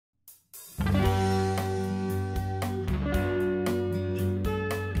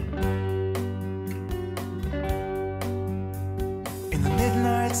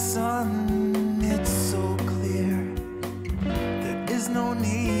midnight sun, it's so clear. There is no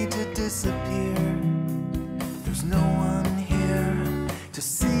need to disappear. There's no one here to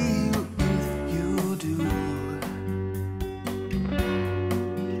see you if you do.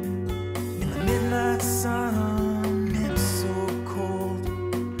 In the midnight sun, it's so cold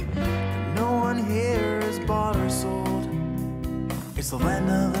that no one here is bought or sold. It's the land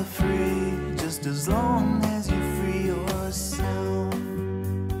of the free, just as long as you free yourself.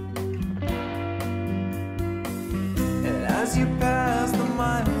 And as you pass the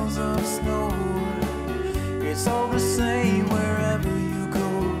miles of snow, it's all the same wherever you go.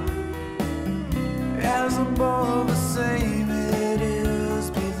 As above, the same it is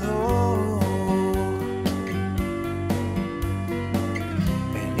below.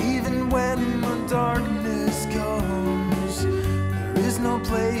 And even when the darkness comes, there is no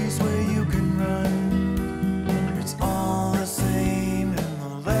place where you can run. It's all the same in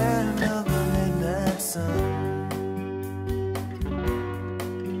the land of the midnight sun.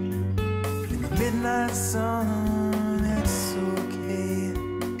 In the midnight sun, it's okay.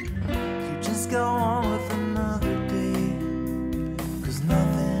 You just go on with another day, 'cause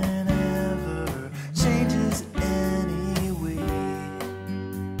nothing ever changes anyway.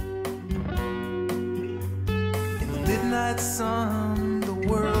 In the midnight sun, the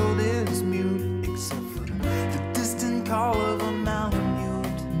world is mute, except for the distant call of a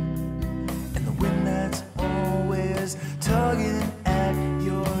malamute, and the wind that's always tugging at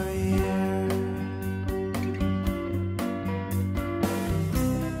your ear.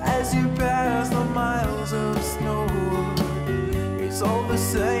 As you pass the miles of snow, it's all the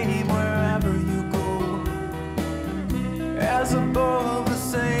same wherever you go. As above, the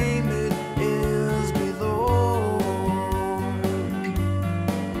same it is below.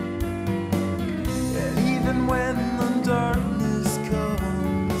 And even when the darkness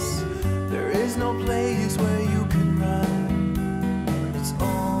comes, there is no place where you can run. It's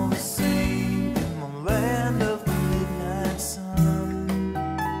all the same in the land of the midnight sun.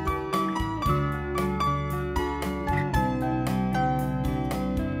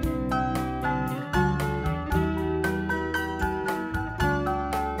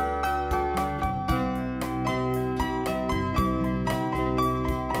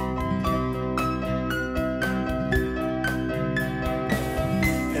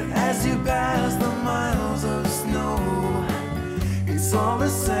 As you pass the miles of snow, it's all the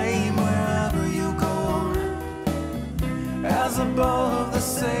same wherever you go. As above, the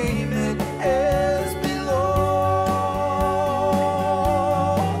same it is below.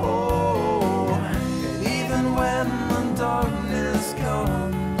 And even when the darkness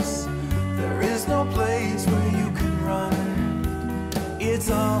comes, there is no place where you can run. It's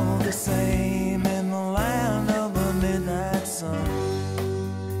all the same in the land of the midnight sun.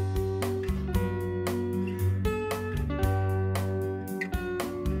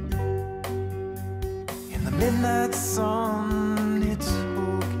 Midnight sun,